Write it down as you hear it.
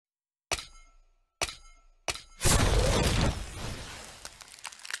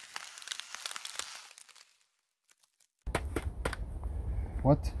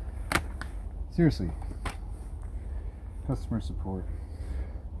What? Seriously. Customer support.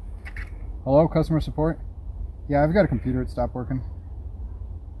 Hello, customer support? Yeah, I've got a computer. It stopped working.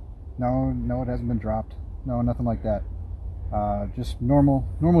 No, it hasn't been dropped. No, nothing like that. Just normal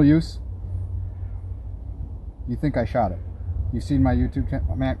use. You think I shot it? You've seen my YouTube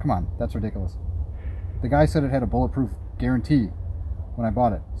channel? Man, come on. That's ridiculous. The guy said it had a bulletproof guarantee when I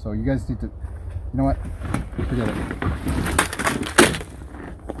bought it. So you guys need to... You know what? Forget it.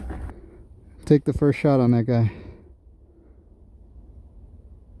 Take the first shot on that guy.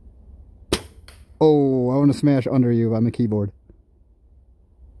 Oh, I want to smash under you on the keyboard.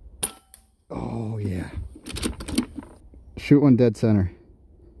 Oh, yeah. Shoot one dead center.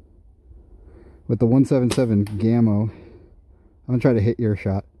 With the 177 Gamo. I'm going to try to hit your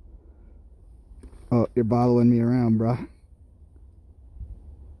shot. Oh, you're bottling me around, bruh.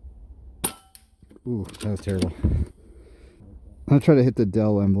 Ooh, that was terrible. I'm going to try to hit the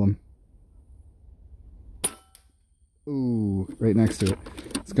Dell emblem. Ooh, right next to it.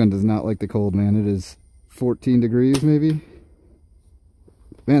 This gun does not like the cold, man. It is 14 degrees, maybe.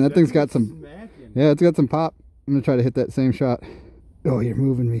 Man, that thing's got some... Yeah, it's got some pop. I'm going to try to hit that same shot. Oh, you're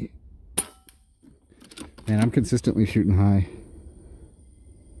moving me. Man, I'm consistently shooting high.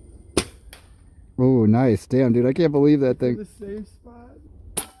 Oh, nice. Damn, dude, I can't believe that thing. The same spot.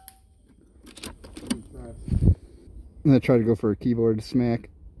 I'm going to try to go for a keyboard smack.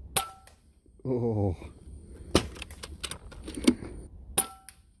 Oh.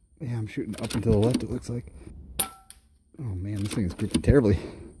 Yeah, I'm shooting up and to the left, it looks like. Oh man, this thing is grouping terribly.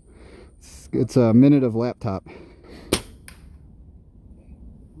 It's a minute of laptop.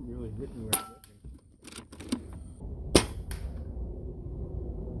 Really hit me where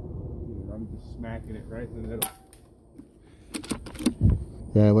I'm just smacking it right in the middle.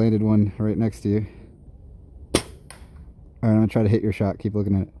 Yeah, I landed one right next to you. Alright, I'm gonna try to hit your shot. Keep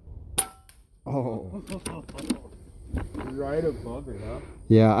looking at it. Oh. Right above it, huh?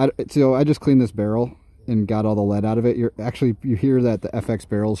 Yeah, so I just cleaned this barrel and got all the lead out of it. You hear that the FX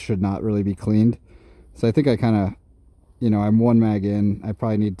barrels should not really be cleaned. So I think I kind of, you know, I'm one mag in. I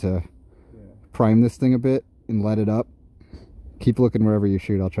probably need to prime this thing a bit and let it up. Keep looking wherever you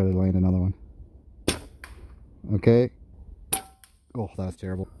shoot. I'll try to land another one. Okay. Oh, that was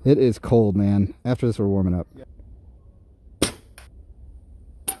terrible. It is cold, man. After this, we're warming up. Yeah.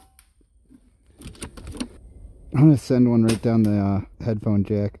 I'm going to send one right down the headphone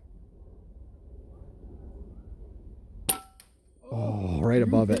jack. Oh, right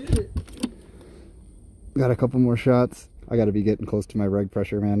above it. Got a couple more shots. I got to be getting close to my reg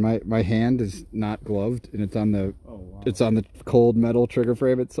pressure, man. My hand is not gloved, and it's on the it's on the cold metal trigger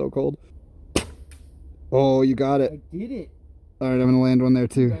frame. It's so cold. Oh, you got it. I did it. All right, I'm going to land one there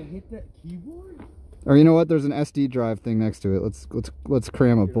too. Did I hit that keyboard? Or you know what? There's an SD drive thing next to it. Let's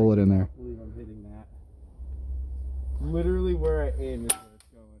cram a bullet in there. I can't believe I'm hitting that. Literally where I aim is where it's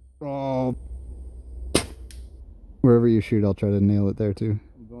going. Oh. Wherever you shoot, I'll try to nail it there too.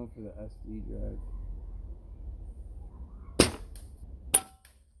 I'm going for the SD drive.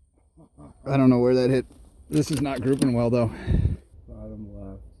 I don't know where that hit. This is not grouping well though. Bottom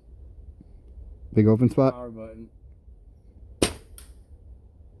left. Big open spot. Power button.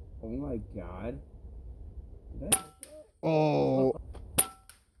 Oh my god. Did I hit that? Oh.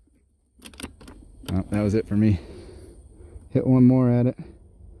 Oh, that was it for me. Hit one more at it.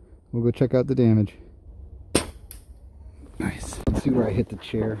 We'll go check out the damage. Nice. Let's see where I hit the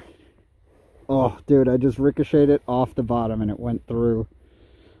chair. Oh, dude, I just ricocheted it off the bottom and it went through.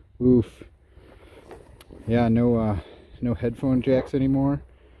 Oof. Yeah, no headphone jacks anymore.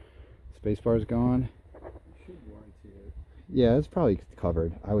 Spacebar's gone. Should warranty it. Yeah, it's probably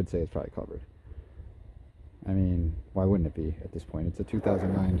covered. I would say it's probably covered. I mean, why wouldn't it be at this point? It's a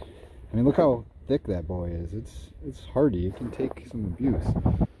 2009. I mean, look how thick that boy is. It's hardy. It can take some abuse.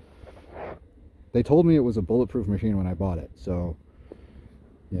 They told me it was a bulletproof machine when I bought it, so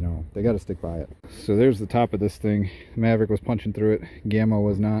you know, they got to stick by it. So there's the top of this thing. Maverick was punching through it. Gamo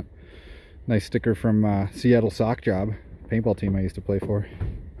was not. Nice sticker from Seattle Sock Job, paintball team I used to play for.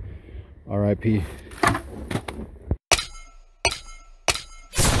 RIP.